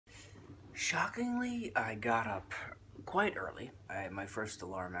Shockingly, I got up quite early. My first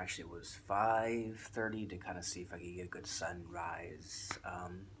alarm actually was 5:30 to kind of see if I could get a good sunrise.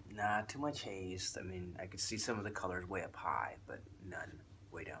 Not too much haze. I mean, I could see some of the colors way up high, but none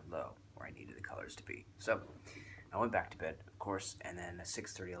way down low where I needed the colors to be. So I went back to bed, of course, and then a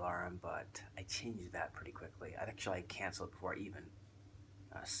 6:30 alarm, but I changed that pretty quickly. I canceled before I even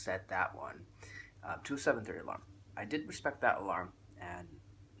set that one to a 7:30 alarm. I did respect that alarm, and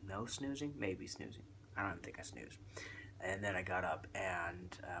no snoozing, maybe snoozing. I don't even think I snoozed. And then I got up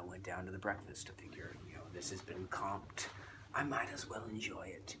and went down to the breakfast to figure, this has been comped. I might as well enjoy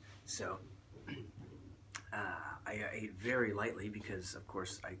it. So I ate very lightly because, of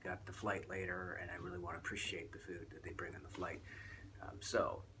course, I got the flight later, and I really want to appreciate the food that they bring on the flight.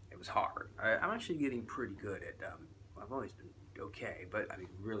 So it was hard. I'm actually getting pretty good at. I've always been okay, but I mean,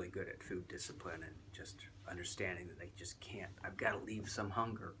 really good at food discipline and just understanding that they just can't. I've got to leave some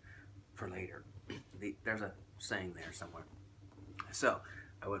hunger for later. There's a saying there somewhere. So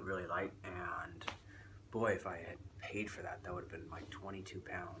I went really light, and boy, if I had paid for that, that would have been like 22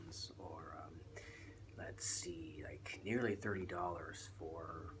 pounds, or let's see, like nearly $30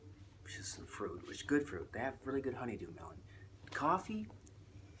 for just some fruit, which is good fruit. They have really good honeydew melon. Coffee,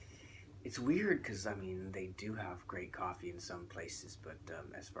 it's weird because, I mean, they do have great coffee in some places, but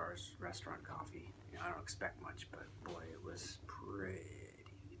as far as restaurant coffee, I don't expect much, but boy, it's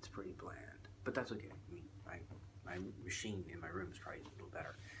pretty bland. But that's okay. I mean, my machine in my room is probably a little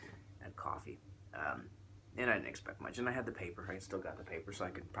better at coffee. And I didn't expect much. And I had the paper. I still got the paper, so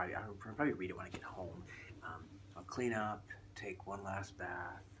I'll probably read it when I get home. I'll clean up, take one last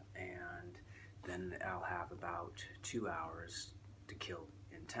bath, and then I'll have about 2 hours to kill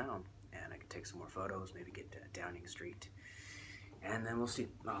in town. And I can take some more photos, maybe get to Downing Street, and then we'll see.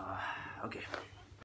 Okay.